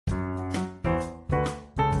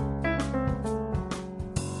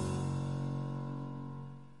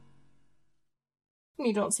when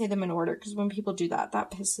you don't say them in order, because when people do that, that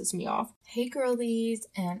pisses me off. Hey girlies,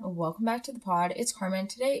 and welcome back to the pod. It's Carmen.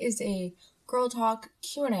 Today is a Girl Talk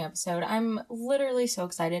Q&A episode. I'm literally so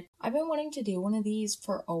excited. I've been wanting to do one of these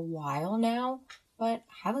for a while now, but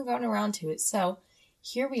haven't gotten around to it. So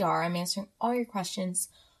here we are. I'm answering all your questions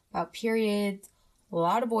about periods, a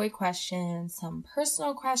lot of boy questions, some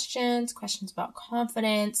personal questions, questions about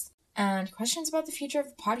confidence, and questions about the future of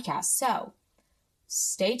the podcast. So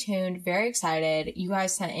stay tuned. Very excited. You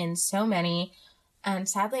guys sent in so many, and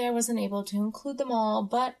sadly I wasn't able to include them all,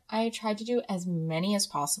 but I tried to do as many as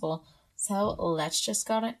possible. So let's just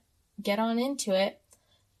get on into it.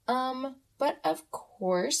 But of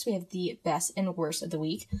course, we have the best and worst of the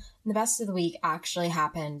week. And the best of the week actually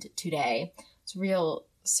happened today. It's a real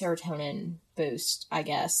serotonin boost, I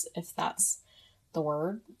guess, if that's the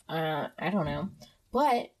word. I don't know.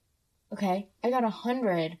 But, okay, I got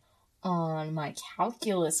 100 on my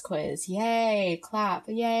calculus quiz. Yay, clap.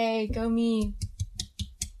 Yay, go me.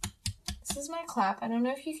 This is my clap. I don't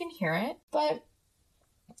know if you can hear it, but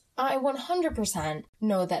I 100%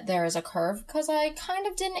 know that there is a curve because I kind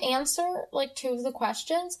of didn't answer like 2 of the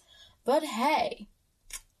questions, but hey,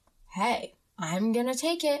 I'm gonna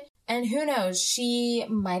take it. And who knows, she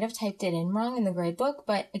might have typed it in wrong in the grade book,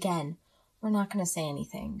 but again, we're not gonna say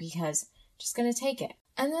anything because I'm just gonna take it.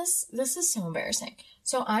 And this is so embarrassing.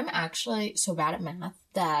 So I'm actually so bad at math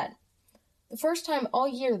that the first time all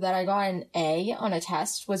year that I got an A on a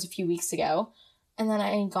test was a few weeks ago. And then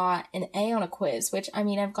I got an A on a quiz, which, I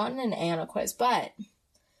mean, I've gotten an A on a quiz, but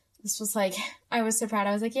this was like, I was so proud.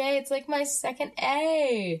 I was like, yay, it's like my second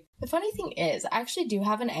A. The funny thing is, I actually do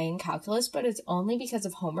have an A in calculus, but it's only because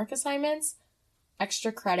of homework assignments,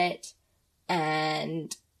 extra credit,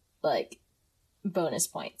 and, like, bonus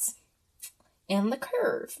points. And the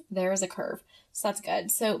curve. There is a curve. So that's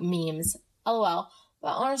good. So memes. LOL.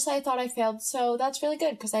 But honestly, I thought I failed, so that's really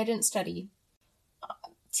good because I didn't study.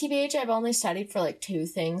 TBH, I've only studied for like 2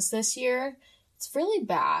 things this year. It's really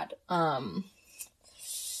bad.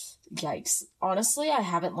 Yikes. Honestly, I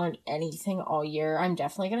haven't learned anything all year. I'm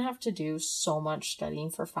definitely going to have to do so much studying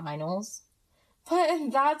for finals.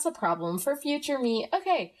 But that's a problem for future me.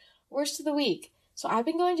 Okay, worst of the week. So I've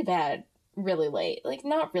been going to bed really late. Like,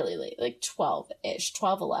 not really late. Like 12-ish.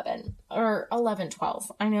 12, 11. Or 11,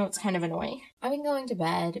 12. I know it's kind of annoying. I've been going to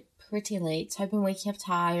bed pretty late, so I've been waking up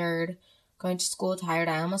tired. Going to school tired.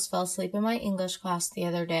 I almost fell asleep in my English class the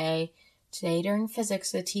other day. Today during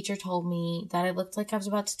physics, the teacher told me that I looked like I was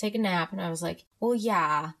about to take a nap, and I was like, well,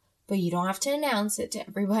 yeah, but you don't have to announce it to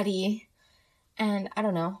everybody. And I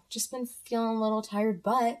don't know, just been feeling a little tired,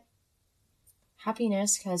 but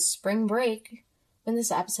happiness, because spring break, when this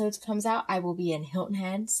episode comes out, I will be in Hilton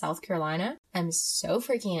Head, South Carolina. I'm so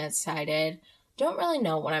freaking excited. Don't really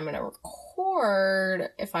know when I'm going to record,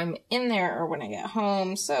 if I'm in there or when I get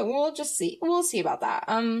home, so we'll just see. We'll see about that.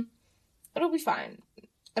 It'll be fine.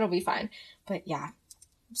 But yeah,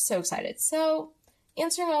 I'm so excited. So,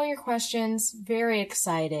 answering all your questions, very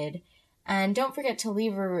excited. And don't forget to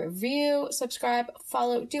leave a review, subscribe,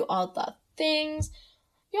 follow, do all the things.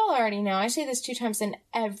 Y'all already know, I say this 2 times in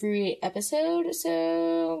every episode,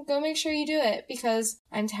 so go make sure you do it, because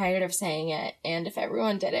I'm tired of saying it, and if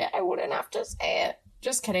everyone did it, I wouldn't have to say it.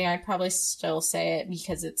 Just kidding, I'd probably still say it,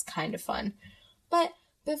 because it's kind of fun. But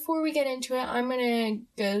before we get into it, I'm gonna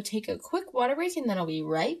go take a quick water break, and then I'll be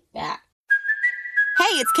right back.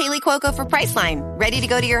 Hey, it's Kaylee Cuoco for Priceline. Ready to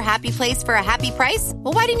go to your happy place for a happy price?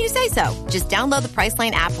 Well, why didn't you say so? Just download the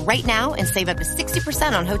Priceline app right now and save up to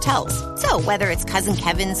 60% on hotels. So whether it's Cousin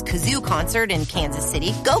Kevin's Kazoo Concert in Kansas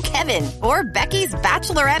City, go Kevin, or Becky's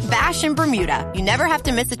Bachelorette Bash in Bermuda, you never have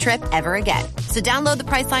to miss a trip ever again. So download the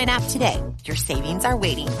Priceline app today. Your savings are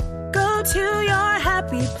waiting. Go to your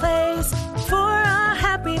happy place for a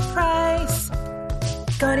happy price.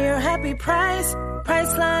 Go to your happy price,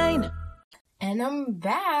 Priceline. And I'm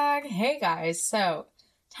back. Hey guys, so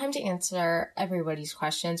time to answer everybody's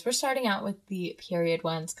questions. We're starting out with the period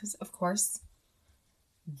ones because, of course,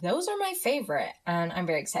 those are my favorite and I'm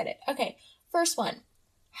very excited. Okay, first one.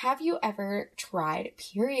 Have you ever tried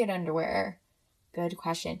period underwear? Good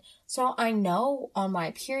question. So I know on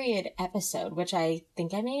my period episode, which I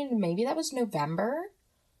think I made, maybe that was November.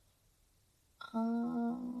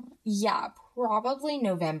 Yeah, probably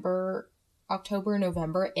October,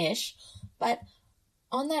 November-ish. But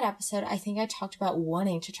on that episode, I think I talked about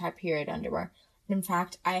wanting to try period underwear. And in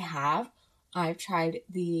fact, I have. I've tried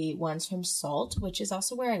the ones from Salt, which is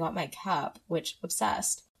also where I got my cup, which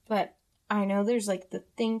obsessed. But I know there's like the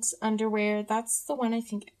Thinx underwear. That's the one I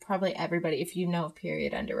think probably everybody, if you know of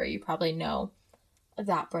period underwear, you probably know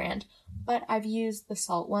that brand. But I've used the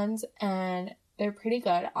Salt ones and they're pretty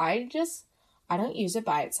good. I I don't use it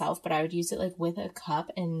by itself, but I would use it like with a cup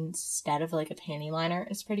instead of like a panty liner.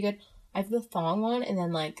 It's pretty good. I have the thong one and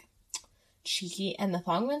then like Cheeky, and the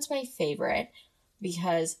thong one's my favorite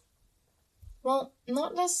because, well,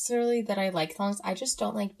 not necessarily that I like thongs, I just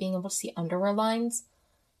don't like being able to see underwear lines.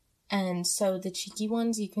 And so the Cheeky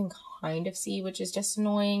ones you can kind of see, which is just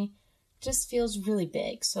annoying. Just feels really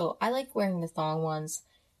big. So I like wearing the thong ones.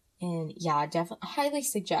 And yeah, definitely highly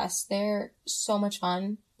suggest. They're so much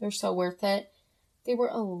fun. They're so worth it. They were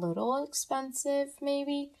a little expensive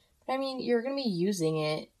maybe. But I mean, you're going to be using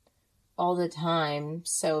it all the time.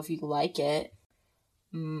 So if you like it,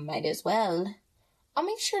 might as well. I'll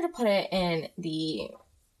make sure to put it in the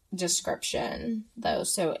description though.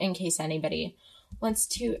 So in case anybody wants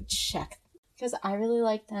to check, because I really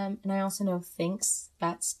like them. And I also know Thinx,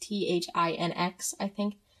 that's THINX, I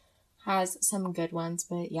think, has some good ones.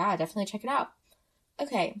 But yeah, definitely check it out.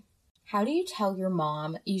 Okay, how do you tell your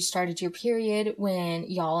mom you started your period when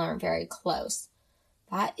y'all aren't very close?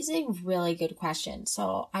 That is a really good question.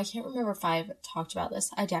 So I can't remember if I've talked about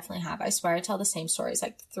this. I definitely have. I swear I tell the same stories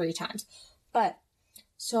like 3 times. But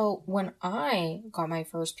so when I got my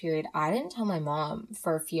first period, I didn't tell my mom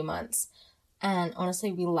for a few months. And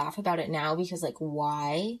honestly, we laugh about it now because, like,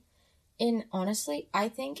 why? And honestly, I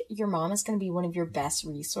think your mom is going to be one of your best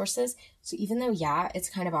resources. So even though, yeah, it's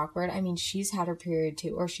kind of awkward. I mean, she's had her period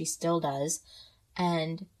too, or she still does.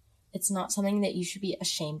 And it's not something that you should be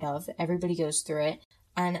ashamed of. Everybody goes through it.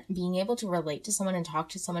 And being able to relate to someone and talk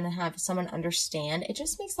to someone and have someone understand, it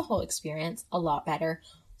just makes the whole experience a lot better.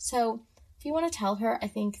 So if you want to tell her, I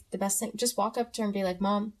think the best thing, just walk up to her and be like,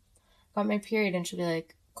 Mom, got my period. And she'll be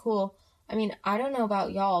like, cool. I mean, I don't know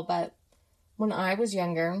about y'all, but when I was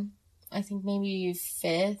younger, I think maybe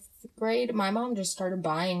 5th grade, my mom just started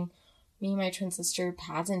buying me and my twin sister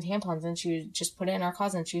pads and tampons, and she would just put it in our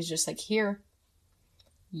closet, and she was just like, here,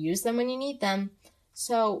 use them when you need them.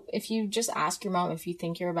 So if you just ask your mom if you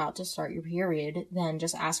think you're about to start your period, then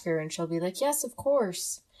just ask her and she'll be like, yes, of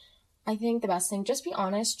course. I think the best thing, just be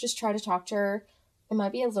honest, just try to talk to her. It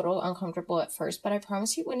might be a little uncomfortable at first, but I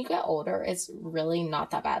promise you when you get older, it's really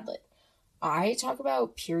not that bad. Like, I talk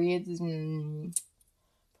about periods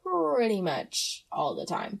pretty much all the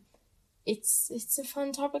time. It's a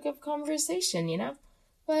fun topic of conversation, you know?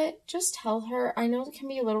 But just tell her. I know it can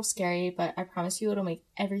be a little scary, but I promise you it'll make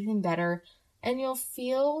everything better. And you'll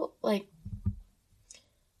feel like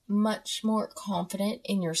much more confident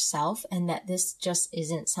in yourself and that this just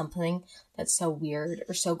isn't something that's so weird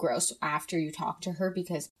or so gross after you talk to her,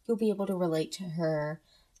 because you'll be able to relate to her.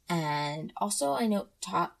 And also, I know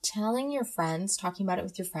telling your friends, talking about it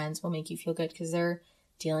with your friends will make you feel good because they're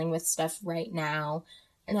dealing with stuff right now.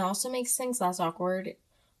 And it also makes things less awkward.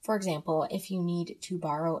 For example, if you need to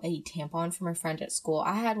borrow a tampon from a friend at school,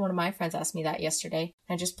 I had one of my friends ask me that yesterday.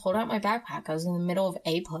 I just pulled out my backpack. I was in the middle of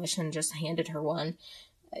a push and just handed her one.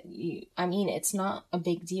 I mean, it's not a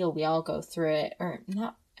big deal. We all go through it, or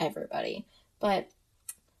not everybody, but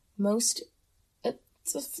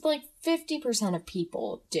it's like 50% of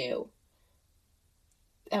people do.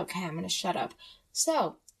 Okay, I'm going to shut up.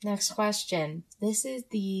 So, next question. This is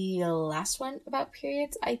the last one about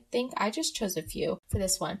periods. I think I just chose a few for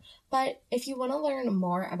this one. But if you want to learn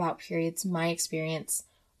more about periods, my experience,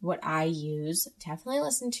 what I use, definitely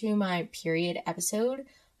listen to my period episode.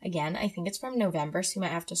 Again, I think it's from November, so you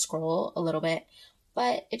might have to scroll a little bit.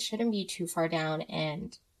 But it shouldn't be too far down,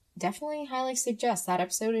 and definitely highly suggest. That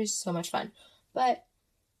episode is so much fun. But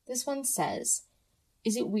this one says,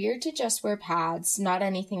 is it weird to just wear pads, not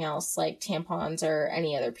anything else like tampons or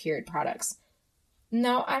any other period products?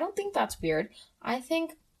 No, I don't think that's weird. I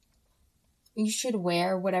think you should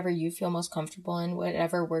wear whatever you feel most comfortable in,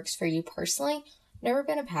 whatever works for you personally. Never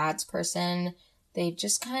been a pads person. They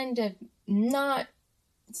just kind of not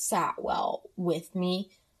sat well with me.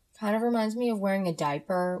 Kind of reminds me of wearing a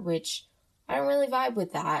diaper, which I don't really vibe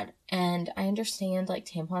with that. And I understand like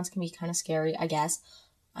tampons can be kind of scary, I guess.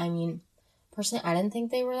 I mean, personally, I didn't think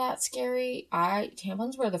they were that scary.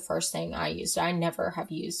 Tampons were the first thing I used. I never have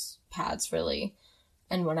used pads really.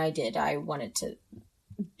 And when I did, I wanted to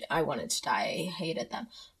die. I hated them.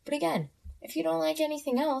 But again, if you don't like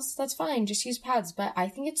anything else, that's fine. Just use pads. But I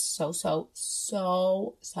think it's so,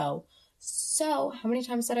 how many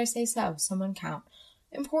times did I say so? Someone count.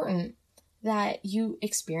 Important that you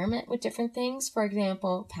experiment with different things. For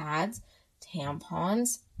example, pads,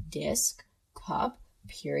 tampons, disc, cup,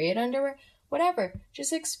 period underwear, whatever.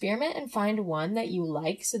 Just experiment and find one that you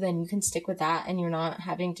like so then you can stick with that and you're not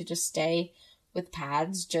having to just stay with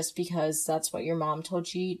pads just because that's what your mom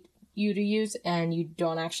told you to use and you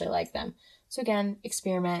don't actually like them. So again,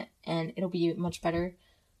 experiment and it'll be much better.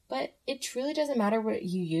 But it truly doesn't matter what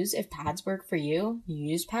you use. If pads work for you, you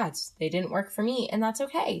use pads. They didn't work for me, and that's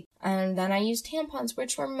okay. And then I used tampons,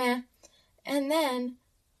 which were meh. And then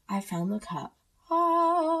I found the cup.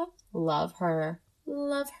 Love her.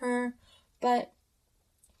 Love her. But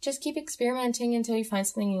just keep experimenting until you find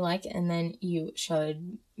something you like, and then you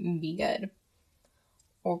should be good.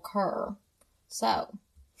 Okay. So,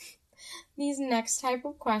 these next type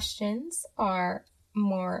of questions are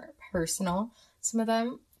more personal. Some of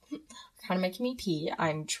them are kind of making me pee.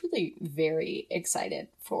 I'm truly very excited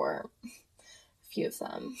for a few of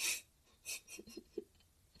them.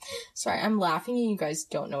 Sorry, I'm laughing and you guys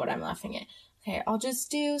don't know what I'm laughing at. Okay, I'll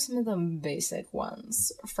just do some of the basic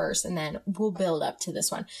ones first, and then we'll build up to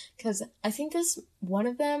this one. Because I think this one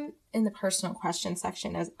of them in the personal question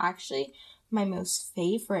section is actually my most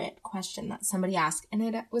favorite question that somebody asked. And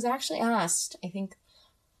it was actually asked, I think,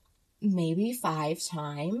 maybe 5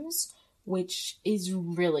 times, which is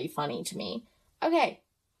really funny to me. Okay,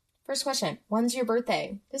 first question. When's your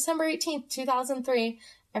birthday? December 18th, 2003.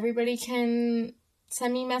 Everybody can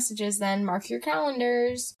send me messages then. Mark your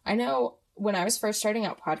calendars. I know when I was first starting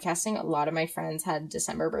out podcasting, a lot of my friends had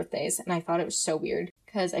December birthdays, and I thought it was so weird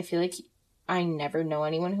because I feel like I never know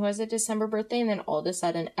anyone who has a December birthday, and then all of a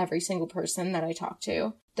sudden, every single person that I talk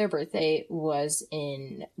to, their birthday was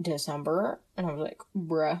in December, and I was like,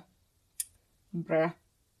 bruh.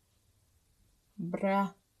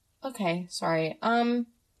 Okay, sorry. Next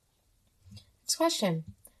question.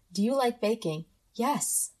 Do you like baking?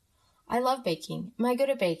 Yes. I love baking. Am I good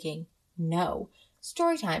at baking? No.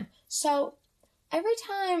 Story time. So, every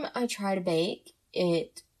time I try to bake,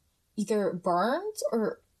 it either burns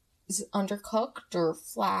or is undercooked or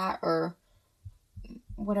flat or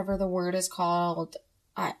whatever the word is called.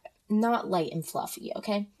 Not light and fluffy,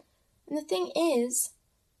 okay? And the thing is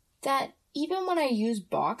that even when I use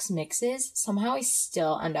box mixes, somehow I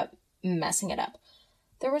still end up messing it up.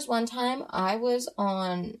 There was one time I was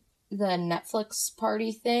on the Netflix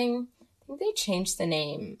party thing. I think they changed the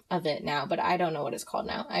name of it now, but I don't know what it's called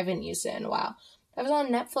now. I haven't used it in a while. I was on a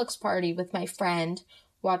Netflix party with my friend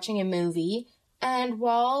watching a movie, and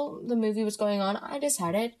while the movie was going on, I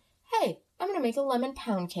decided, hey, I'm going to make a lemon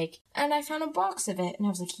pound cake. And I found a box of it, and I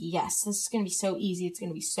was like, yes, this is going to be so easy. It's going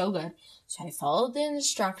to be so good. So I followed the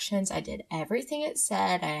instructions. I did everything it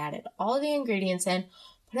said. I added all the ingredients in,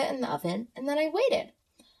 put it in the oven, and then I waited.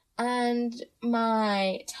 And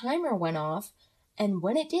my timer went off, and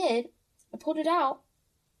when it did, I pulled it out,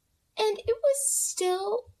 and it was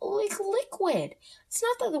still like liquid. It's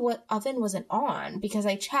not that the oven wasn't on, because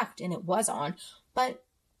I checked and it was on, but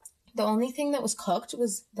the only thing that was cooked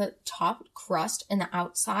was the top crust and the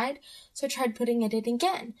outside. So I tried putting it in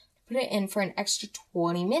again. Put it in for an extra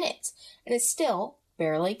 20 minutes, and it's still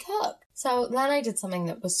barely cooked. So then I did something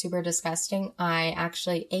that was super disgusting. I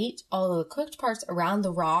actually ate all of the cooked parts around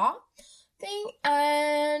the raw thing,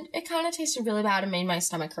 and it kind of tasted really bad and made my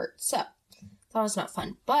stomach hurt. So that was not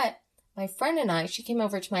fun. But my friend and I, she came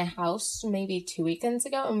over to my house maybe 2 weekends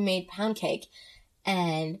ago and made pound cake,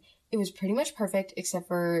 and it was pretty much perfect, except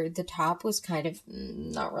for the top was kind of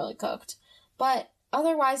not really cooked. But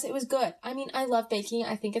otherwise, it was good. I mean, I love baking.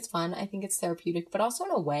 I think it's fun. I think it's therapeutic. But also,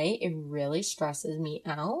 in a way, it really stresses me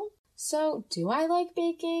out. So, do I like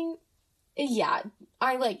baking? Yeah,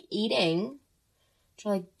 I like eating. I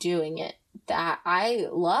like doing it. That I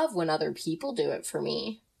love when other people do it for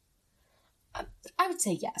me. I would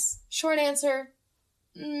say yes. Short answer,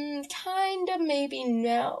 kind of, maybe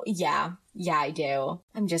no. Yeah, I do.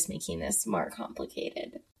 I'm just making this more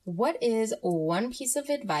complicated. What is one piece of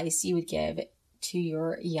advice you would give to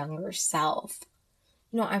your younger self?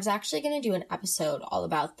 You know, I was actually going to do an episode all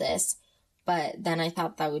about this, but then I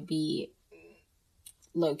thought that would be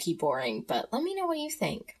low-key boring. But let me know what you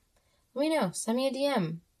think. Let me know. Send me a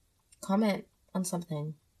DM. Comment on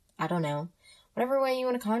something. I don't know. Whatever way you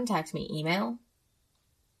want to contact me. Email.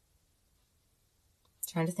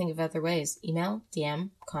 Trying to think of other ways. Email, DM,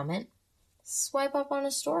 comment, swipe up on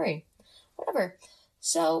a story, whatever.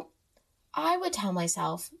 So I would tell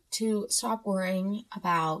myself to stop worrying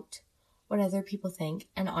about what other people think,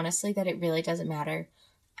 and honestly that it really doesn't matter.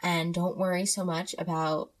 And don't worry so much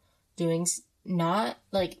about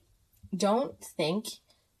don't think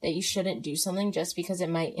that you shouldn't do something just because it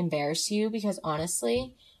might embarrass you, because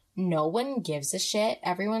honestly, no one gives a shit.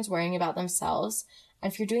 Everyone's worrying about themselves.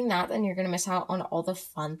 And if you're doing that, then you're going to miss out on all the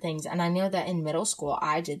fun things. And I know that in middle school,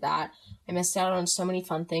 I did that. I missed out on so many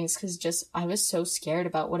fun things because I was so scared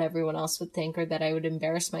about what everyone else would think or that I would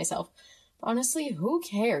embarrass myself. But honestly, who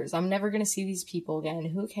cares? I'm never going to see these people again.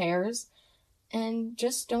 Who cares? And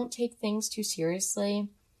just don't take things too seriously.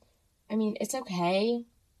 I mean, it's okay.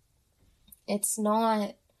 It's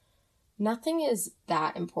not nothing is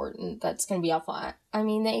that important that's going to be awful. I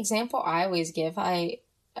mean, the example I always give, I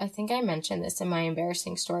think I mentioned this in my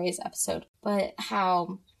embarrassing stories episode, but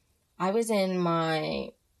how I was in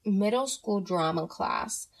my middle school drama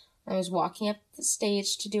class. I was walking up the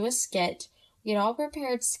stage to do a skit. We had all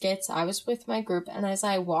prepared skits. I was with my group, and as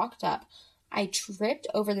I walked up, I tripped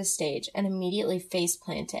over the stage and immediately face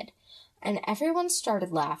planted. And everyone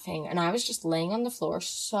started laughing, and I was just laying on the floor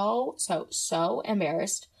so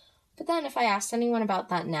embarrassed. But then if I asked anyone about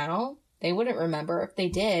that now, they wouldn't remember. If they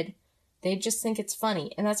did, they'd just think it's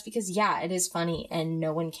funny. And that's because, yeah, it is funny and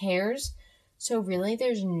no one cares. So really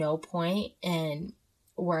there's no point in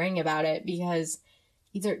worrying about it, because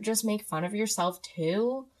either just make fun of yourself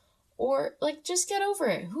too, or like just get over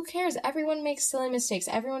it. Who cares? Everyone makes silly mistakes.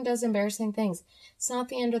 Everyone does embarrassing things. It's not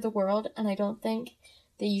the end of the world. And I don't think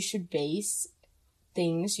that you should base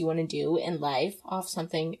things you want to do in life off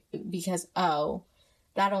something because, oh,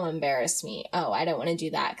 that'll embarrass me. Oh, I don't want to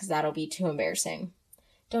do that because that'll be too embarrassing.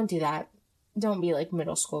 Don't do that. Don't be like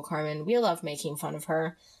middle school Carmen. We love making fun of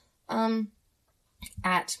her.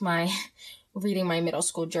 At my reading my middle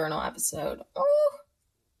school journal episode. Oh,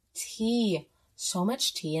 tea. So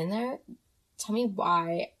much tea in there. Tell me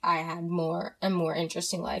why I had a more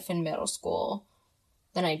interesting life in middle school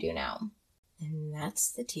than I do now. And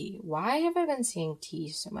that's the tea. Why have I been saying tea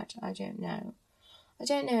so much? I don't know.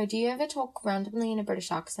 Do you ever talk randomly in a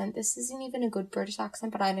British accent? This isn't even a good British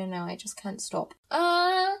accent, but I don't know. I just can't stop.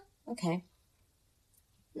 Okay.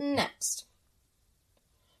 Next.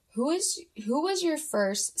 Who was your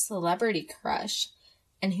first celebrity crush?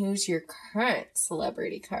 And who's your current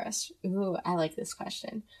celebrity crush? Ooh, I like this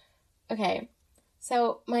question. Okay.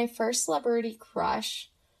 So my first celebrity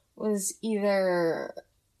crush was either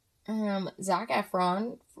Zac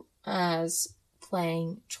Efron as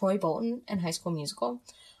playing Troy Bolton in High School Musical,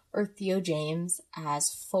 or Theo James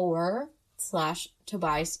as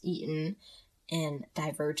Tobias Eaton in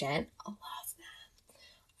Divergent. I love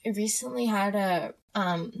that. I recently had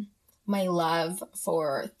my love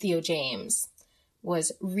for Theo James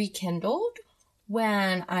was rekindled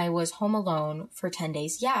when I was home alone for 10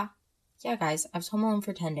 days. Yeah, guys, I was home alone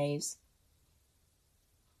for 10 days.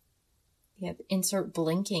 Yeah, insert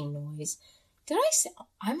blinking noise. Did I say...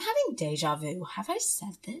 I'm having deja vu. Have I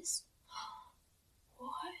said this?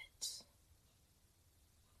 What?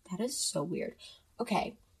 That is so weird.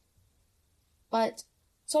 Okay. But,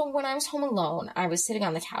 so when I was home alone, I was sitting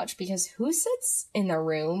on the couch, because who sits in their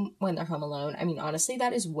room when they're home alone? I mean, honestly,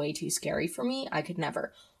 that is way too scary for me. I could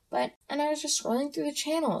never. And I was just scrolling through the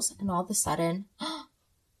channels, and all of a sudden,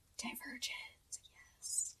 Divergent.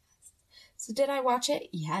 Yes. So did I watch it?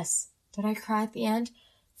 Yes. Did I cry at the end?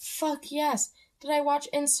 Fuck yes. Did I watch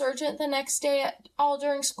Insurgent the next day all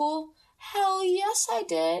during school? Hell yes, I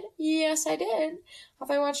did. Yes, I did.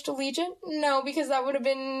 Have I watched Allegiant? No, because that would have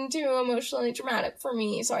been too emotionally dramatic for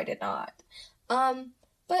me, so I did not.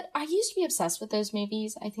 But I used to be obsessed with those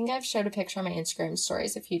movies. I think I've showed a picture on my Instagram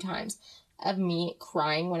stories a few times of me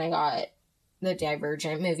crying when I got the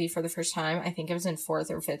Divergent movie for the first time. I think it was in 4th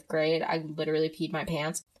or 5th grade. I literally peed my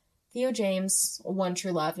pants. Theo James, One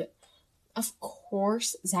True Love. Of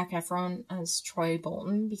course, Zac Efron as Troy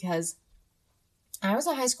Bolton, because I was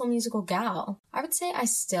a High School Musical gal. I would say I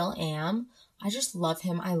still am. I just love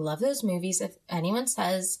him. I love those movies. If anyone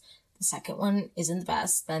says the second one isn't the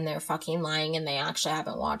best, then they're fucking lying and they actually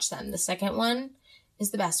haven't watched them. The second one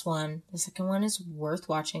is the best one. The second one is worth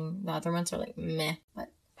watching. The other ones are like meh. But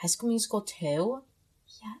High School Musical 2?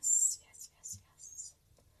 Yes.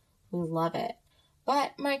 We love it.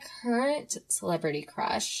 But my current celebrity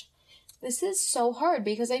crush... This is so hard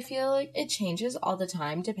because I feel like it changes all the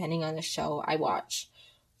time depending on the show I watch.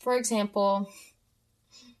 For example,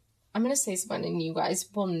 I'm going to say someone and you guys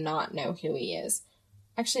will not know who he is.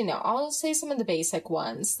 Actually, no, I'll say some of the basic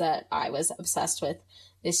ones that I was obsessed with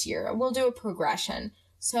this year. We'll do a progression.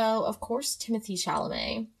 So, of course, Timothée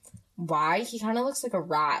Chalamet. Why? He kind of looks like a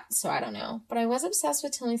rat, so I don't know. But I was obsessed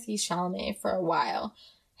with Timothée Chalamet for a while.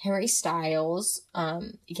 Harry Styles.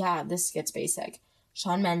 Yeah, this gets basic.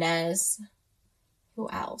 Shawn Mendes. Who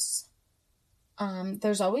else?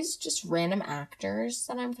 There's always just random actors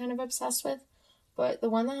that I'm kind of obsessed with. But the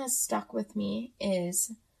one that has stuck with me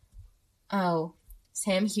is,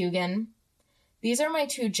 Sam Heughan. These are my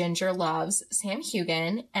two ginger loves, Sam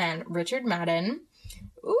Heughan and Richard Madden.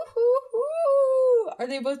 Ooh, are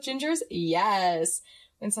they both gingers? Yes.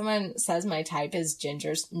 When someone says my type is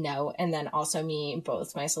gingers, no. And then also me,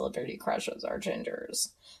 both my celebrity crushes are gingers.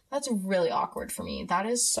 That's really awkward for me. That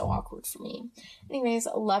is so awkward for me. Anyways,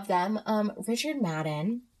 love them. Richard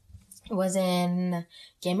Madden. was in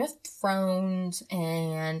Game of Thrones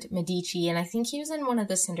and Medici, and I think he was in one of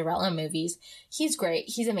the Cinderella movies. He's great.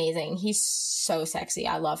 He's amazing. He's so sexy.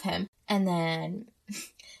 I love him. And then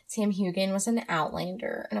Sam Heughan was in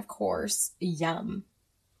Outlander, and of course, Yum.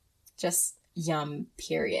 Just Yum,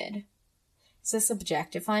 period. Is this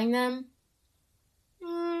objectifying them?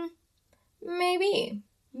 Maybe.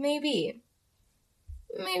 Maybe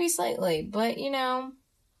slightly, but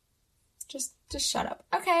just shut up.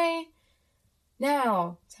 Okay.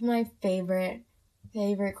 Now to my favorite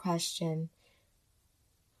question.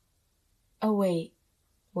 Oh, wait,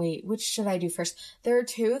 which should I do first? There are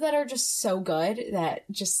two that are just so good that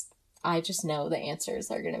I just know the answers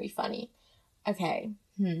are going to be funny. Okay.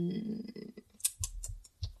 Which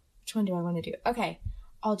one do I want to do? Okay.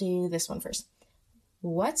 I'll do this one first.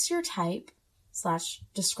 What's your type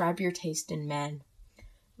 / describe your taste in men?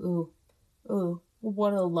 Ooh,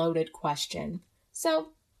 what a loaded question.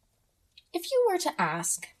 So, if you were to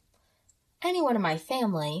ask anyone in my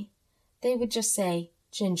family, they would just say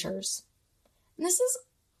gingers. And this is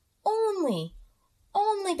only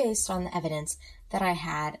based on the evidence that I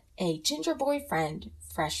had a ginger boyfriend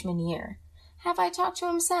freshman year. Have I talked to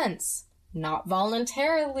him since? Not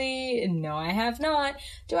voluntarily. No, I have not.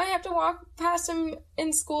 Do I have to walk past him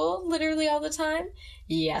in school literally all the time?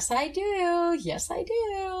 Yes, I do.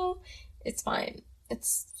 It's fine.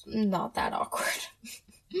 It's not that awkward.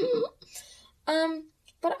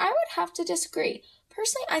 But I would have to disagree.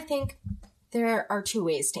 Personally, I think there are two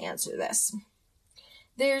ways to answer this.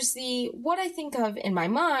 There's the what I think of in my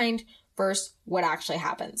mind versus what actually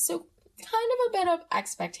happens. So kind of a bit of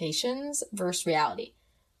expectations versus reality.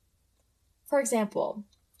 For example,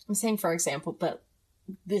 I'm saying for example, but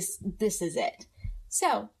this is it.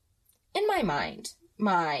 So, in my mind,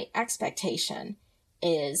 my expectation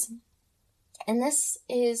is, and this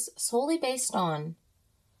is solely based on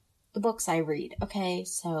the books I read, okay?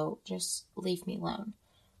 So just leave me alone.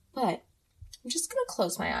 But I'm just going to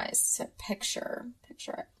close my eyes to picture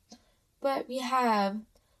it. But we have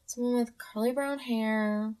someone with curly brown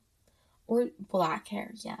hair or black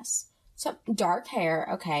hair, yes. So dark hair,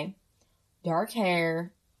 okay. Dark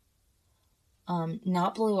hair,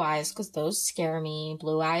 not blue eyes, because those scare me.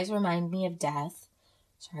 Blue eyes remind me of death.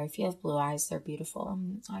 Sorry, if you have blue eyes, they're beautiful.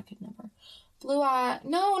 I could never. Blue eye,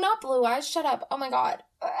 no, not blue eyes, shut up. Oh my god,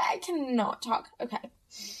 I cannot talk. Okay,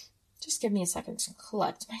 just give me a second to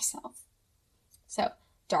collect myself. So,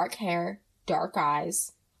 dark hair, dark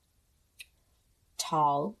eyes,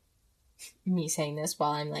 tall. Me saying this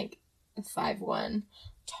while I'm like 5'1",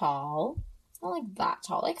 tall. Not like that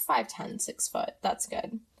tall, like 5'10", 6 foot. That's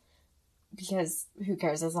good. Because who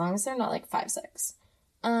cares as long as they're not like 5'6".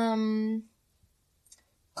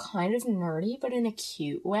 Kind of nerdy, but in a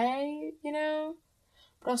cute way,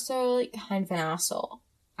 But also like kind of an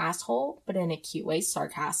asshole, but in a cute way.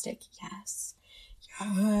 Sarcastic. Yes.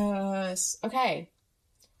 Okay.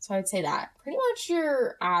 So I'd say that. Pretty much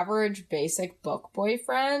your average basic book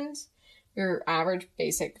boyfriend. Your average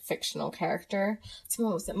basic fictional character,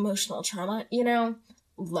 someone with emotional trauma,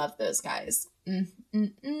 love those guys.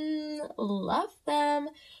 Love them.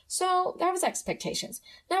 So that was expectations.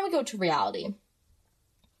 Now we go to reality.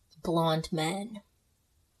 Blonde men.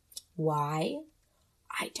 Why?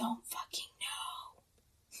 I don't fucking know.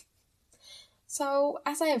 So,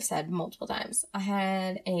 as I have said multiple times, I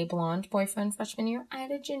had a blonde boyfriend freshman year. I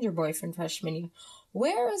had a ginger boyfriend freshman year.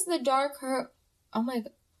 Where is the darker... Oh my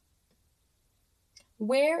god.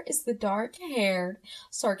 Where is the dark-haired,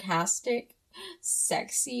 sarcastic,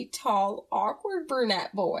 sexy, tall, awkward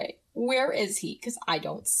brunette boy? Where is he? Because I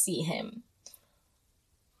don't see him.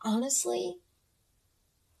 Honestly,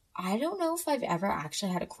 I don't know if I've ever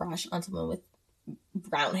actually had a crush on someone with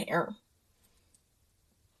brown hair.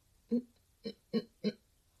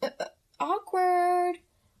 Awkward.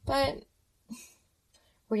 But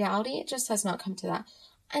reality, it just has not come to that.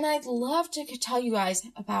 And I'd love to tell you guys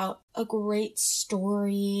about a great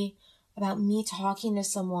story, about me talking to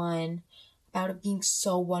someone, about it being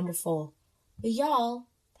so wonderful. But y'all,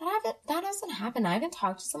 that hasn't happened. I haven't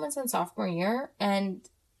talked to someone since sophomore year, and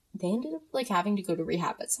they ended up like having to go to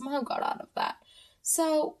rehab, but somehow got out of that.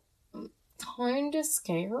 So, kind of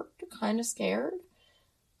scared.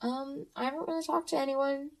 I haven't really talked to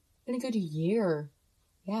anyone in a good year.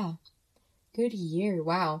 Yeah, good year.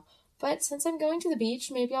 Wow. But since I'm going to the beach,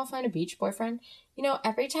 maybe I'll find a beach boyfriend.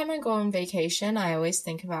 Every time I go on vacation, I always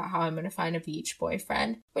think about how I'm going to find a beach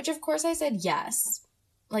boyfriend. Which, of course, I said yes.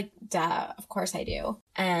 Like, duh, of course I do.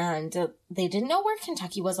 And they didn't know where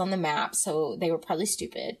Kentucky was on the map, so they were probably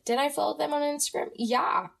stupid. Did I follow them on Instagram?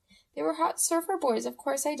 Yeah. They were hot surfer boys. Of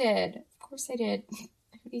course I did. Who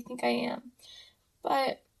do you think I am?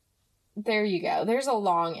 But there you go. There's a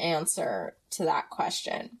long answer to that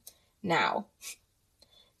question. Now,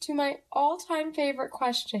 to my all-time favorite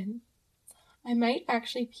question. I might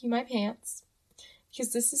actually pee my pants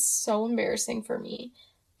because this is so embarrassing for me.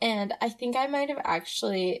 And I think I might have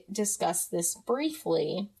actually discussed this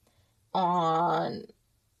briefly on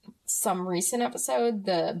some recent episode.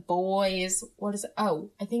 The boys, what is it? Oh,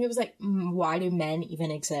 I think it was like, why do men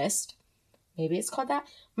even exist? Maybe it's called that.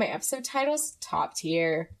 My episode title's Top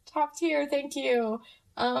Tier. Top Tier, thank you.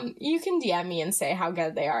 You can DM me and say how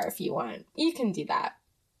good they are if you want. You can do that.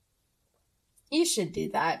 You should do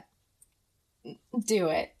that. Do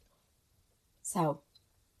it. So,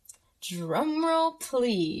 drum roll,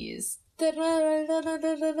 please. That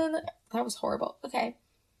was horrible. Okay.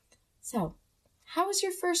 So, how was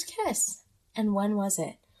your first kiss? And when was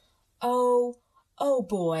it? Oh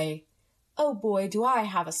boy. Oh boy, do I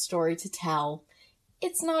have a story to tell.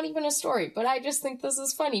 It's not even a story, but I just think this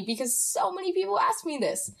is funny because so many people ask me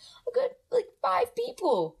this. A good, 5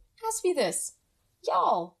 people ask me this.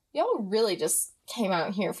 Y'all really just came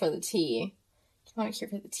out here for the tea.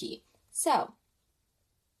 So,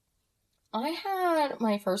 I had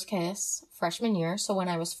my first kiss freshman year, so when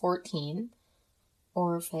I was 14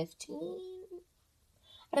 or 15.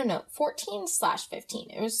 I don't know, 14/15.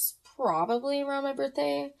 It was probably around my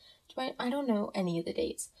birthday. I don't know any of the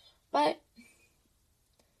dates. But,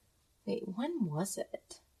 wait, when was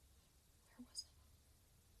it? Where was it?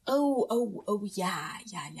 Oh, yeah.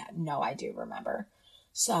 No, I do remember.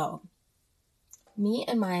 So, me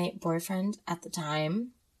and my boyfriend at the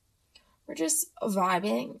time were just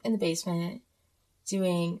vibing in the basement,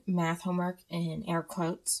 doing math homework in air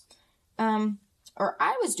quotes. Or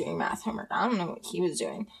I was doing math homework. I don't know what he was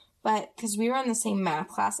doing. But, because we were in the same math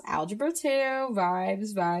class, Algebra 2,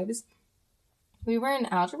 vibes. We were in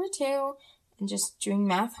Algebra 2 and just doing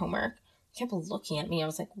math homework. He kept looking at me. I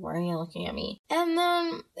was like, why are you looking at me? And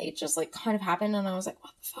then it just, kind of happened, and I was like,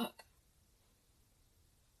 what the fuck?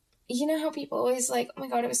 You know how people always oh my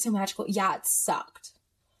god, it was so magical. Yeah, it sucked.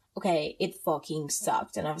 Okay, it fucking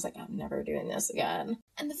sucked. And I was like, I'm never doing this again.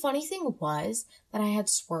 And the funny thing was that I had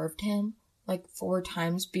swerved him 4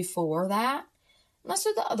 times before that. And that's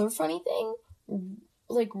the other funny thing.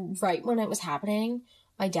 Right when it was happening,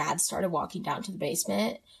 my dad started walking down to the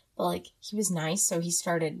basement. But, he was nice, so he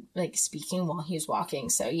started, speaking while he was walking.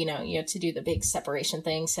 So, you had to do the big separation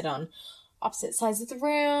thing, sit on opposite sides of the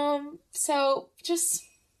room. So, just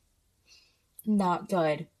not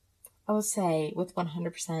good. I would say with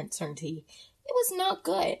 100% certainty, it was not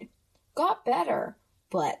good. Got better,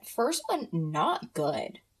 but first one, not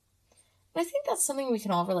good. And I think that's something we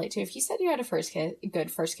can all relate to. If you said you had a good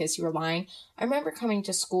first kiss, you were lying. I remember coming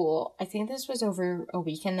to school. I think this was over a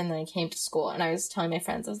weekend, and then I came to school, and I was telling my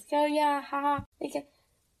friends, I was like, oh yeah, haha.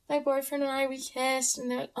 My boyfriend and I, we kissed, and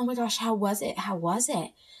they're like, oh my gosh, how was it?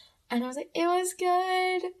 And I was like, it was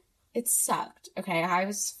good. It sucked. Okay, I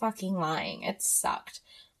was fucking lying. It sucked.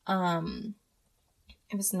 It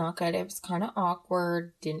was not good. It was kind of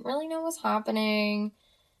awkward. Didn't really know what was happening.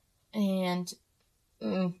 And,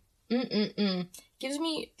 gives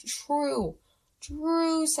me true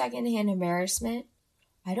secondhand embarrassment.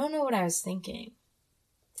 I don't know what I was thinking.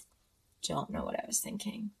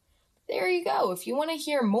 There you go. If you want to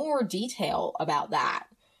hear more detail about that,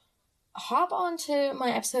 hop on to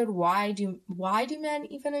my episode, Why Do Men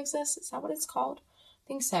Even Exist? Is that what it's called? I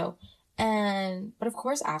think so. But of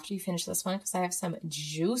course, after you finish this one, because I have some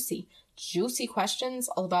juicy questions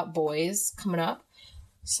all about boys coming up.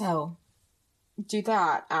 So, do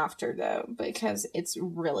that after, though, because it's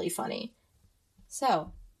really funny.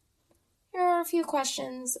 So, here are a few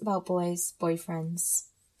questions about boys, boyfriends,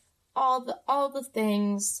 all the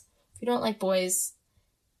things. If you don't like boys,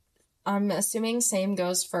 I'm assuming same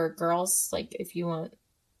goes for girls. If you want,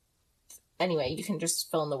 anyway, you can just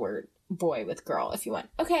fill in the word boy with girl if you want.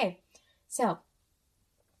 Okay, so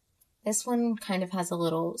this one kind of has a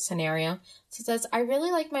little scenario. So it says, I really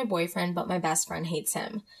like my boyfriend, but my best friend hates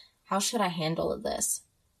him. How should I handle this?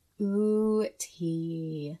 Ooh,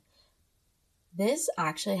 tea. This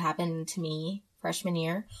actually happened to me freshman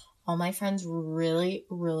year. All my friends really,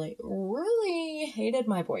 really, really hated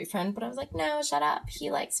my boyfriend, but I was like, no, shut up. He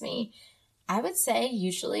likes me. I would say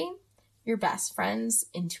usually your best friend's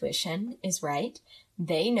intuition is right.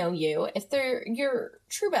 They know you. If they're your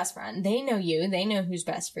true best friend, they know you. They know who's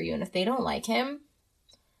best for you. And if they don't like him,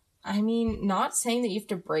 not saying that you have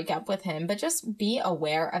to break up with him, but just be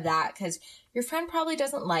aware of that, because your friend probably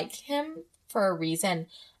doesn't like him for a reason.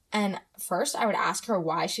 And first, I would ask her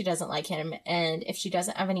why she doesn't like him, and if she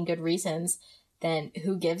doesn't have any good reasons, then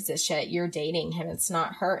who gives a shit? You're dating him. It's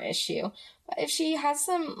not her issue. But if she has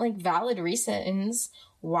some, like, valid reasons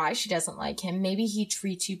why she doesn't like him, maybe he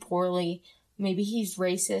treats you poorly, maybe he's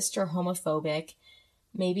racist or homophobic,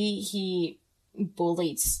 maybe he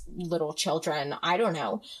bullies little children, I don't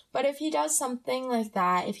know. But if he does something like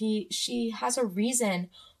that, if she has a reason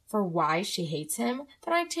for why she hates him,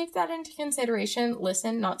 then I take that into consideration.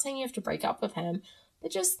 Listen, not saying you have to break up with him,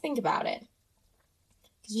 but just think about it.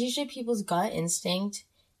 Because usually people's gut instinct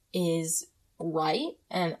is right,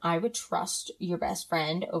 and I would trust your best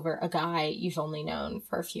friend over a guy you've only known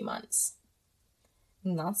for a few months.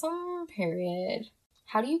 And that's on period.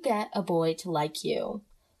 How do you get a boy to like you?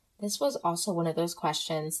 This was also one of those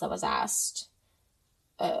questions that was asked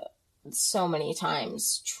so many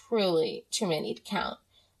times, truly too many to count.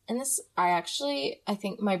 And this, I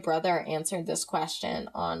think my brother answered this question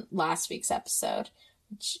on last week's episode.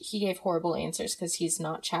 He gave horrible answers because he's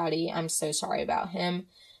not chatty. I'm so sorry about him.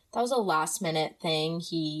 That was a last minute thing.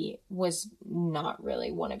 He was not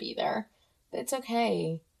really want to be there. But it's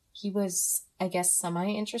okay. He was, I guess,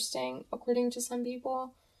 semi-interesting, according to some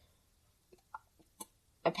people.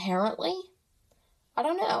 Apparently. I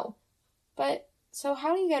don't know. But, so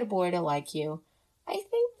how do you get a boy to like you? I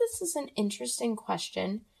think this is an interesting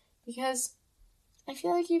question because I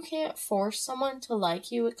feel like you can't force someone to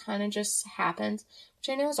like you. It kind of just happens. Which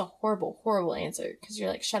I know is a horrible, horrible answer, because you're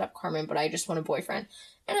like, shut up, Carmen, but I just want a boyfriend.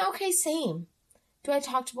 And okay, same. Do I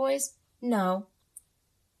talk to boys? No.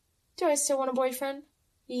 Do I still want a boyfriend?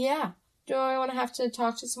 Yeah. Do I want to have to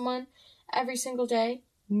talk to someone every single day?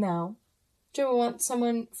 No. Do I want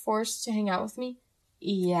someone forced to hang out with me?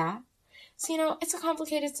 Yeah. So, it's a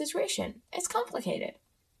complicated situation. It's complicated.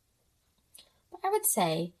 But I would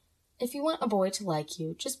say, if you want a boy to like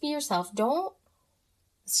you, just be yourself.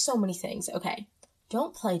 So many things, okay.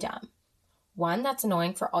 Don't play dumb. 1, that's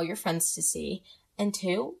annoying for all your friends to see. And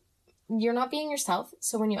 2, you're not being yourself.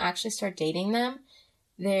 So when you actually start dating them,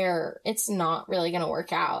 it's not really going to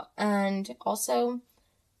work out. And also,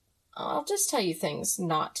 I'll just tell you things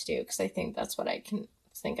not to do because I think that's what I can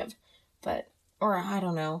think of. Or I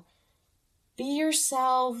don't know. Be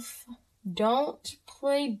yourself. Don't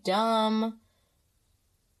play dumb.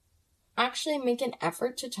 Actually make an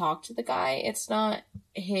effort to talk to the guy. It's not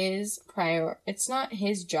his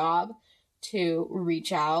job to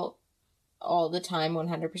reach out all the time,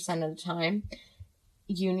 100% of the time.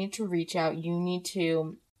 You need to reach out. You need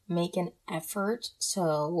to make an effort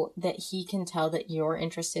so that he can tell that you're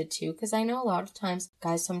interested too. Because I know a lot of times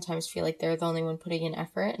guys sometimes feel like they're the only one putting in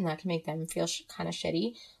effort, and that can make them feel kind of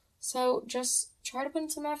shitty. So just try to put in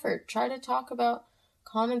some effort. Try to talk about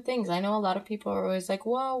common things. I know a lot of people are always like,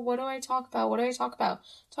 whoa, what do I talk about? What do I talk about?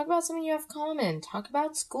 Talk about something you have common. Talk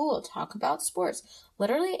about school. Talk about sports.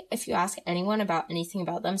 Literally, if you ask anyone about anything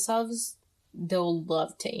about themselves, they'll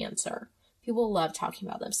love to answer. People love talking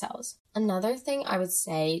about themselves. Another thing I would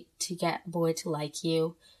say to get a boy to like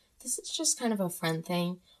you, this is just kind of a friend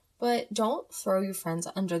thing, but don't throw your friends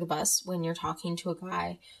under the bus when you're talking to a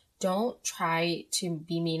guy. Don't try to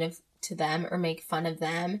be mean to them or make fun of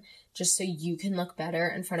them just so you can look better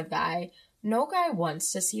in front of guy. No guy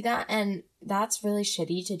wants to see that, and that's really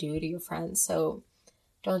shitty to do to your friends, so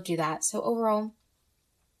don't do that. So overall,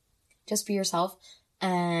 just be yourself.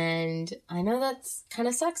 And I know that's kind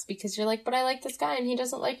of sucks because you're like, but I like this guy and he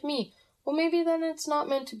doesn't like me. Well, maybe then it's not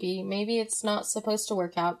meant to be. Maybe it's not supposed to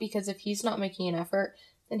work out, because if he's not making an effort,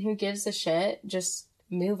 then who gives a shit? Just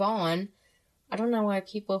move on. I don't know why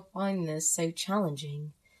people find this so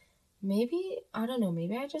challenging. Maybe, I don't know,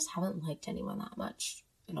 maybe I just haven't liked anyone that much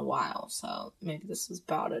in a while, so maybe this is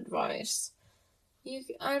bad advice.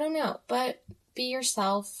 I don't know, but be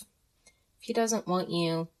yourself. If he doesn't want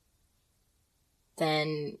you,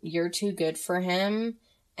 then you're too good for him,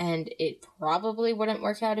 and it probably wouldn't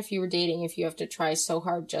work out if you were dating if you have to try so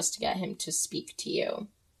hard just to get him to speak to you.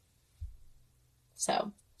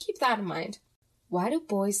 So, keep that in mind. Why do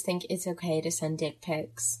boys think it's okay to send dick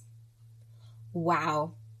pics?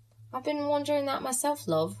 Wow. I've been wondering that myself,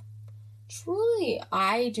 love. Truly,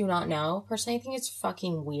 I do not know. Personally, I think it's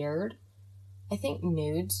fucking weird. I think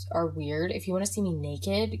nudes are weird. If you want to see me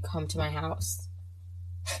naked, come to my house.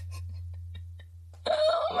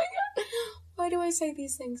 Oh my god. Why do I say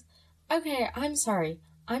these things? Okay, I'm sorry.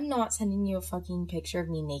 I'm not sending you a fucking picture of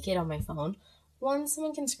me naked on my phone. 1,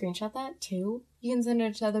 someone can screenshot that. 2, you can send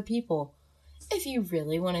it to other people. If you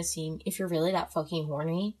really want to see, if you're really that fucking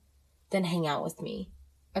horny, then hang out with me.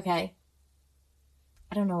 Okay?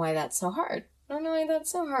 I don't know why that's so hard.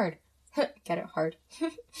 Get it hard.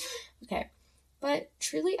 Okay. But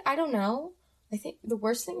truly, I don't know. I think the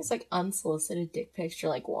worst thing is like unsolicited dick pics.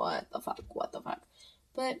 You're like, what the fuck?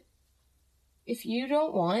 But if you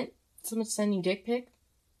don't want someone to send you dick pic,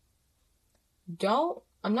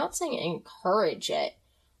 I'm not saying encourage it.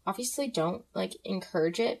 Obviously don't, like,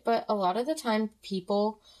 encourage it, but a lot of the time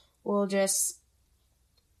people will just,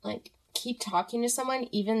 like, keep talking to someone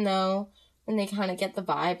even though when they kind of get the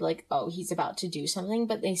vibe, like, oh, he's about to do something,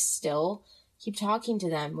 but they still keep talking to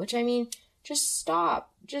them, which, I mean, just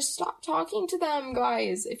stop. Just stop talking to them,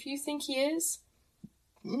 guys. If you think he is,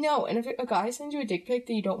 no. And if a guy sends you a dick pic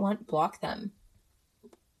that you don't want, block them.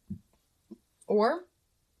 Or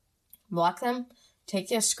block them, take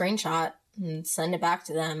a screenshot, and send it back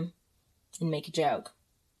to them and make a joke.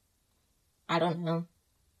 I don't know.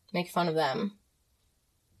 Make fun of them.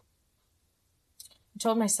 I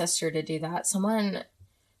told my sister to do that.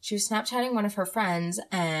 She was Snapchatting one of her friends,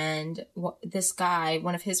 and this guy,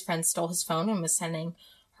 one of his friends, stole his phone and was sending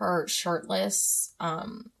her shirtless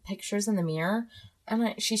pictures in the mirror.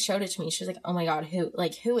 And she showed it to me. She was like, oh my God,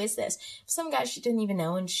 who is this? Some guy she didn't even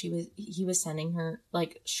know, and he was sending her,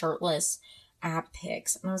 like, shirtless app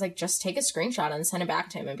pics. And I was like, just take a screenshot and send it back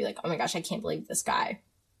to him and be like, oh my gosh, I can't believe this guy.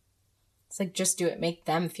 It's like, just do it. Make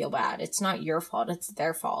them feel bad. It's not your fault. It's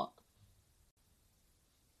their fault.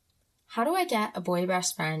 How do I get a boy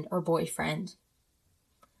best friend or boyfriend?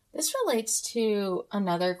 This relates to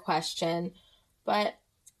another question, but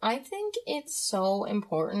I think it's so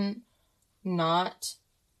important not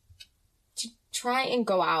to try and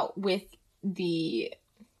go out with the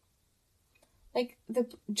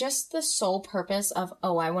sole purpose of,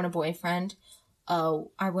 oh, I want a boyfriend.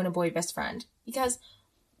 Oh, I want a boy best friend. Because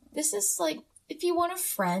this is like, if you want a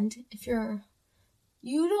friend,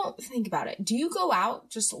 you don't think about it. Do you go out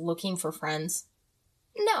just looking for friends?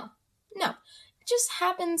 No. It just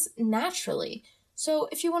happens naturally. So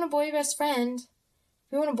if you want a boy best friend, if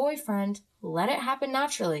you want a boyfriend, let it happen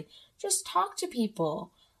naturally. Just talk to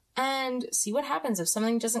people and see what happens. If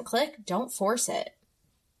something doesn't click, don't force it.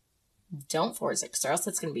 Don't force it, because or else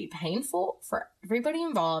it's going to be painful for everybody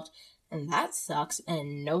involved, and that sucks,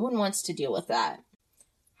 and no one wants to deal with that.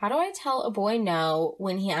 How do I tell a boy no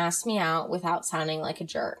when he asks me out without sounding like a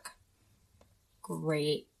jerk?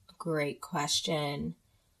 Great question.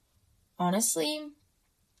 Honestly,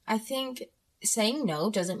 I think saying no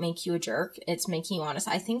doesn't make you a jerk. It's making you honest.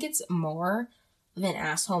 I think it's more of an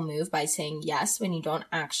asshole move by saying yes when you don't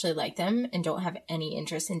actually like them and don't have any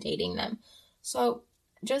interest in dating them. So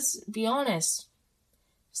just be honest.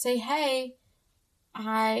 Say, hey,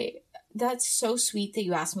 that's so sweet that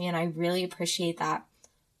you asked me, and I really appreciate that,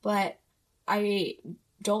 but I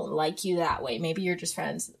don't like you that way. Maybe you're just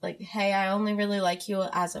friends. Like, hey, I only really like you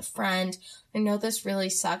as a friend. I know this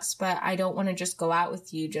really sucks, but I don't want to just go out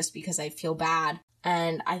with you just because I feel bad.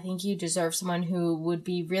 And I think you deserve someone who would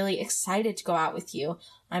be really excited to go out with you.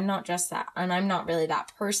 I'm not just that, and I'm not really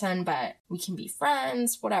that person, but we can be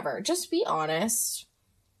friends, whatever. Just be honest.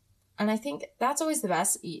 And I think that's always the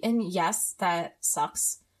best. And yes, that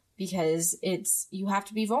sucks because you have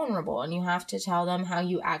to be vulnerable and you have to tell them how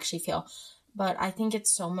you actually feel. But I think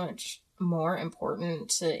it's so much more important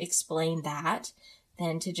to explain that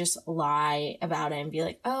than to just lie about it and be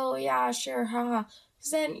like, oh yeah, sure, haha.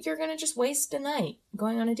 Because then you're going to just waste a night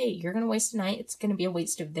going on a date. You're going to waste a night. It's going to be a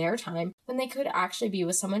waste of their time when they could actually be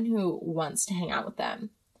with someone who wants to hang out with them.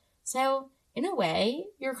 So in a way,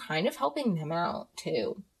 you're kind of helping them out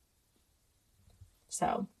too.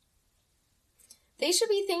 So they should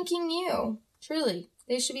be thanking you. Truly,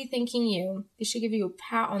 they should be thanking you. They should give you a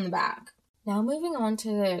pat on the back. Now moving on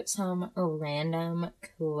to some random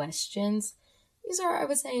questions. These are, I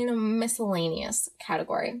would say, in a miscellaneous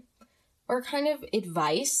category. Or kind of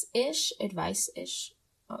advice-ish.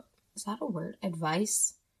 Oh, is that a word?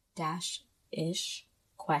 Advice-ish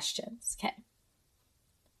questions. Okay.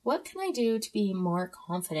 What can I do to be more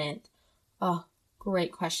confident? Oh,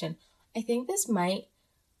 great question. I think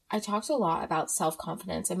I talked a lot about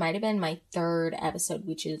self-confidence. It might have been my 3rd episode,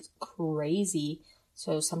 which is crazy.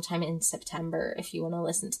 So sometime in September, if you want to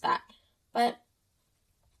listen to that. But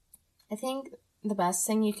I think the best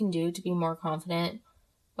thing you can do to be more confident,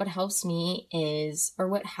 what helps me is, or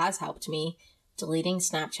what has helped me, deleting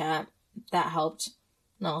Snapchat. That helped.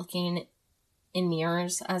 Not looking in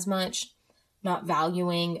mirrors as much, not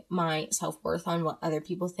valuing my self-worth on what other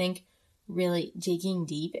people think, really digging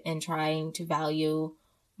deep and trying to value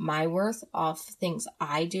my worth off things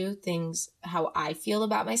I do, things how I feel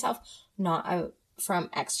about myself, not from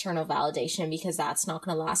external validation, because that's not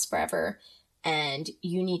going to last forever. And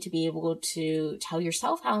you need to be able to tell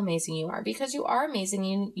yourself how amazing you are, because you are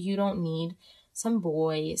amazing. You don't need some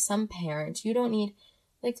boy, some parent. You don't need,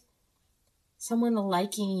 like, someone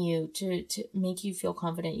liking you to make you feel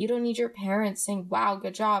confident. You don't need your parents saying, wow,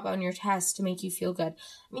 good job on your test to make you feel good.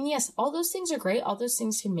 I mean, yes, all those things are great. All those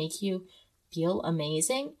things can make you feel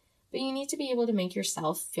amazing, but you need to be able to make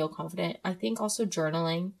yourself feel confident. I think also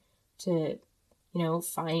journaling to,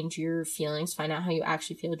 find your feelings, find out how you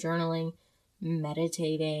actually feel, journaling,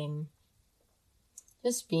 meditating,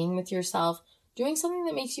 just being with yourself, doing something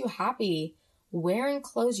that makes you happy, wearing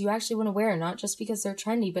clothes you actually want to wear, not just because they're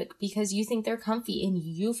trendy, but because you think they're comfy and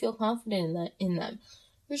you feel confident in them.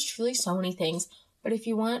 There's truly so many things, but if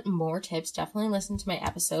you want more tips, definitely listen to my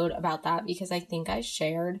episode about that, because I think I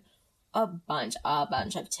shared a bunch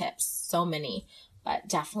of tips, so many, but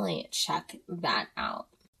definitely check that out.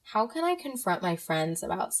 How can I confront my friends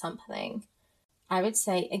about something? I would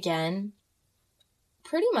say, again,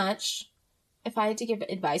 pretty much, if I had to give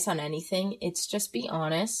advice on anything, it's just be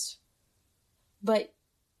honest. But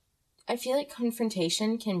I feel like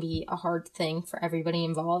confrontation can be a hard thing for everybody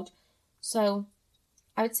involved. So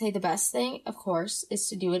I would say the best thing, of course, is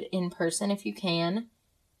to do it in person if you can.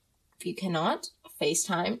 If you cannot,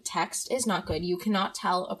 FaceTime. Text is not good. You cannot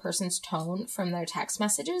tell a person's tone from their text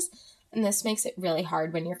messages. And this makes it really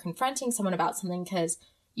hard when you're confronting someone about something, because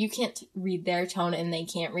you can't read their tone and they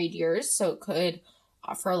can't read yours. So it could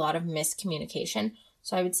offer a lot of miscommunication.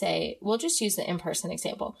 So I would say, we'll just use the in-person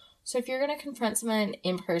example. So if you're going to confront someone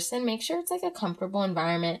in person, make sure it's like a comfortable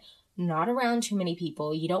environment, not around too many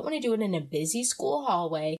people. You don't want to do it in a busy school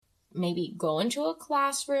hallway. Maybe go into a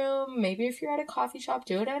classroom. Maybe if you're at a coffee shop,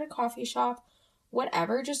 do it at a coffee shop.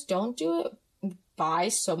 Whatever, just don't do it by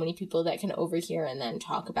so many people that can overhear and then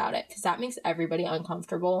talk about it, because that makes everybody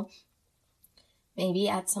uncomfortable. Maybe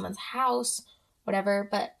at someone's house, whatever,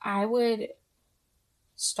 but I would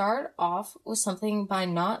start off with something by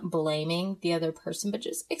not blaming the other person, but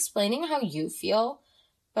just explaining how you feel,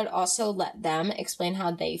 but also let them explain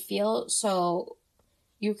how they feel, so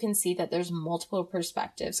you can see that there's multiple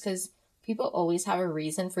perspectives, because people always have a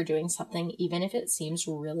reason for doing something, even if it seems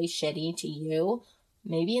really shitty to you.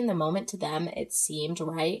 Maybe in the moment to them it seemed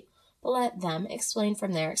right, but let them explain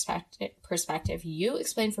from their perspective. You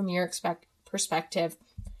explain from your perspective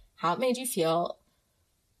how it made you feel.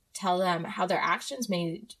 Tell them how their actions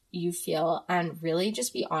made you feel, and really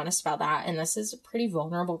just be honest about that. And this is a pretty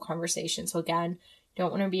vulnerable conversation. So again, don't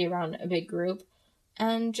want to be around a big group,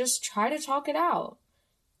 and just try to talk it out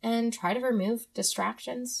and try to remove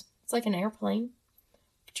distractions. It's like an airplane.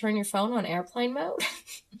 Turn your phone on airplane mode.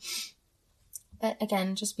 But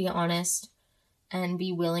again, just be honest and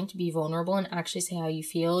be willing to be vulnerable and actually say how you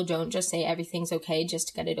feel. Don't just say everything's okay just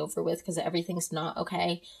to get it over with, because everything's not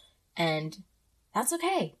okay. And that's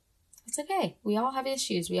okay. It's okay. We all have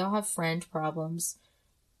issues. We all have friend problems.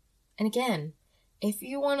 And again, if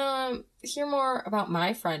you want to hear more about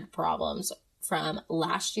my friend problems from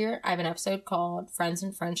last year, I have an episode called Friends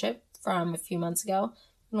and Friendship from a few months ago.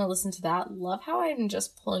 I'm going to listen to that. Love how I'm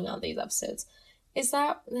just pulling out these episodes. Is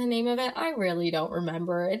that the name of it? I really don't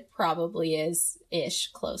remember. It probably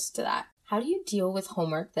is-ish close to that. How do you deal with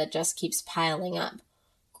homework that just keeps piling up?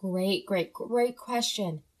 Great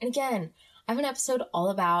question. And again, I have an episode all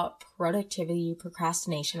about productivity,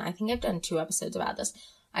 procrastination. I think I've done 2 episodes about this.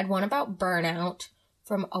 I had one about burnout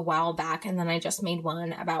from a while back, and then I just made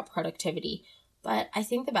one about productivity. But I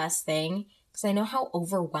think the best thing, because I know how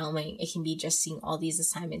overwhelming it can be just seeing all these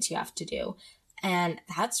assignments you have to do. And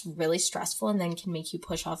that's really stressful, and then can make you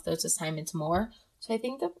push off those assignments more. So I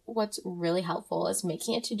think that what's really helpful is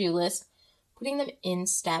making a to-do list, putting them in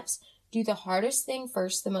steps, do the hardest thing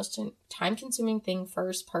first, the most time-consuming thing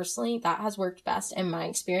first. Personally, that has worked best in my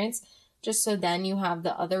experience, just so then you have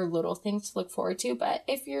the other little things to look forward to. But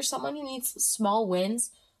if you're someone who needs small wins,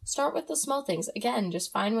 start with the small things. Again,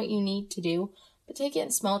 just find what you need to do, but take it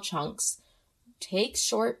in small chunks. Take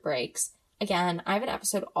short breaks. Again, I have an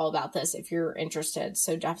episode all about this if you're interested,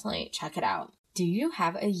 so definitely check it out. Do you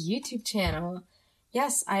have a YouTube channel?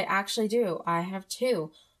 Yes, I actually do. I have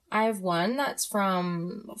 2. I have one that's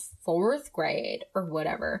from 4th grade or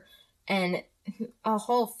whatever, and a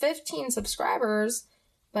whole 15 subscribers,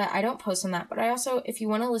 but I don't post on that. But I also, if you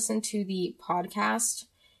want to listen to the podcast,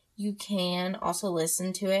 you can also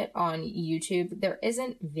listen to it on YouTube. There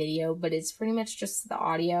isn't video, but it's pretty much just the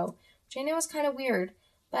audio, which I know is kind of weird,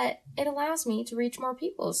 but it allows me to reach more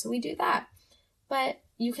people, so we do that. But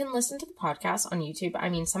you can listen to the podcast on YouTube. I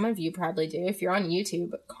mean, some of you probably do. If you're on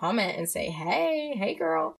YouTube, comment and say, hey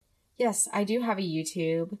girl. Yes, I do have a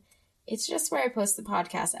YouTube. It's just where I post the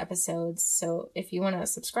podcast episodes, so if you want to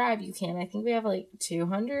subscribe, you can. I think we have like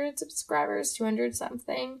 200 subscribers, 200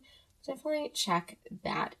 something. Definitely check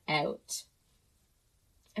that out.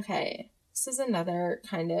 Okay, This is another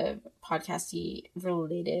kind of podcasty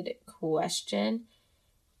related question.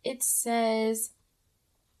 It says,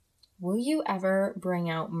 will you ever bring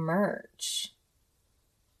out merch?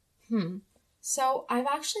 So I've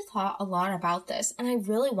actually thought a lot about this, and I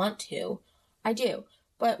really want to. I do.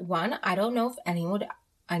 But one, I don't know if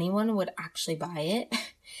anyone would actually buy it.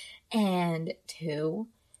 And two,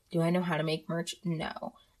 do I know how to make merch?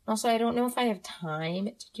 No. Also, I don't know if I have time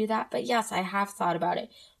to do that. But yes, I have thought about it.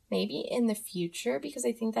 Maybe in the future, because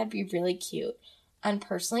I think that'd be really cute. And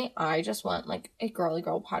personally, I just want like a girly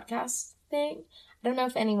girl podcast thing. I don't know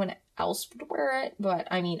if anyone else would wear it, but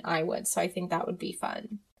I mean, I would. So I think that would be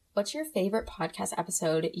fun. What's your favorite podcast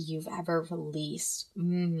episode you've ever released?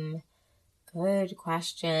 Good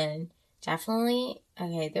question. Definitely.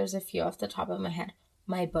 Okay, there's a few off the top of my head.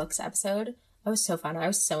 My books episode. That was so fun. I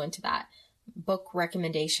was so into that. Book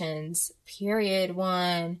recommendations, period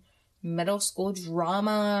one, middle school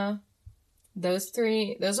drama. Those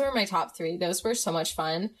were my top 3. Those were so much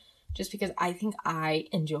fun just because I think I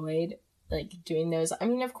enjoyed like doing those. I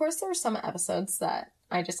mean, of course, there are some episodes that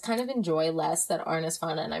I just kind of enjoy less that aren't as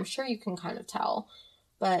fun, and I'm sure you can kind of tell.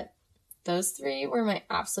 But those 3 were my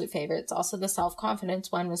absolute favorites. Also, the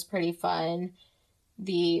self-confidence one was pretty fun.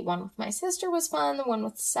 The one with my sister was fun. The one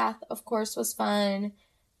with Seth, of course, was fun.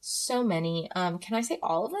 So many. Can I say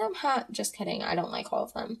all of them? Just kidding. I don't like all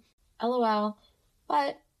of them. LOL.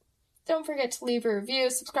 But don't forget to leave a review,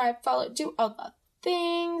 subscribe, follow, do all the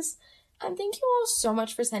things. And thank you all so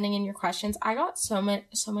much for sending in your questions. I got so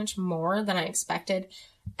much more than I expected.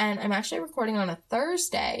 And I'm actually recording on a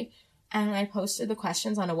Thursday, and I posted the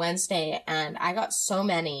questions on a Wednesday, and I got so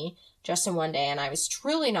many just in one day, and I was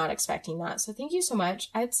truly not expecting that. So thank you so much.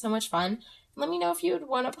 I had so much fun. Let me know if you would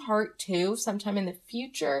want a part 2 sometime in the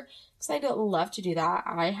future, because I'd love to do that.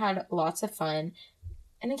 I had lots of fun.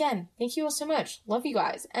 And again, thank you all so much. Love you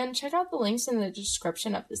guys. And check out the links in the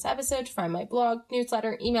description of this episode to find my blog,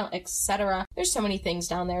 newsletter, email, etc. There's so many things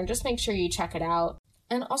down there. Just make sure you check it out.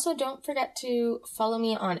 And also don't forget to follow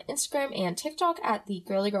me on Instagram and TikTok at the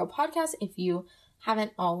Girly Girl Podcast if you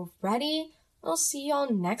haven't already. I'll see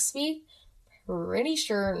y'all next week. Pretty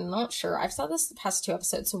sure, not sure. I've said this the past 2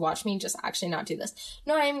 episodes, so watch me just actually not do this.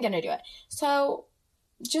 No, I am going to do it. So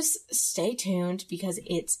just stay tuned because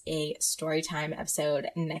it's a story time episode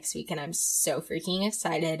next week, and I'm so freaking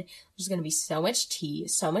excited. There's going to be so much tea,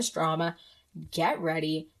 so much drama. Get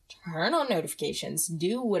ready. Turn on notifications.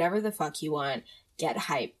 Do whatever the fuck you want. Get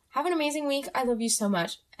hype. Have an amazing week. I love you so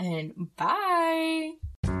much, and bye.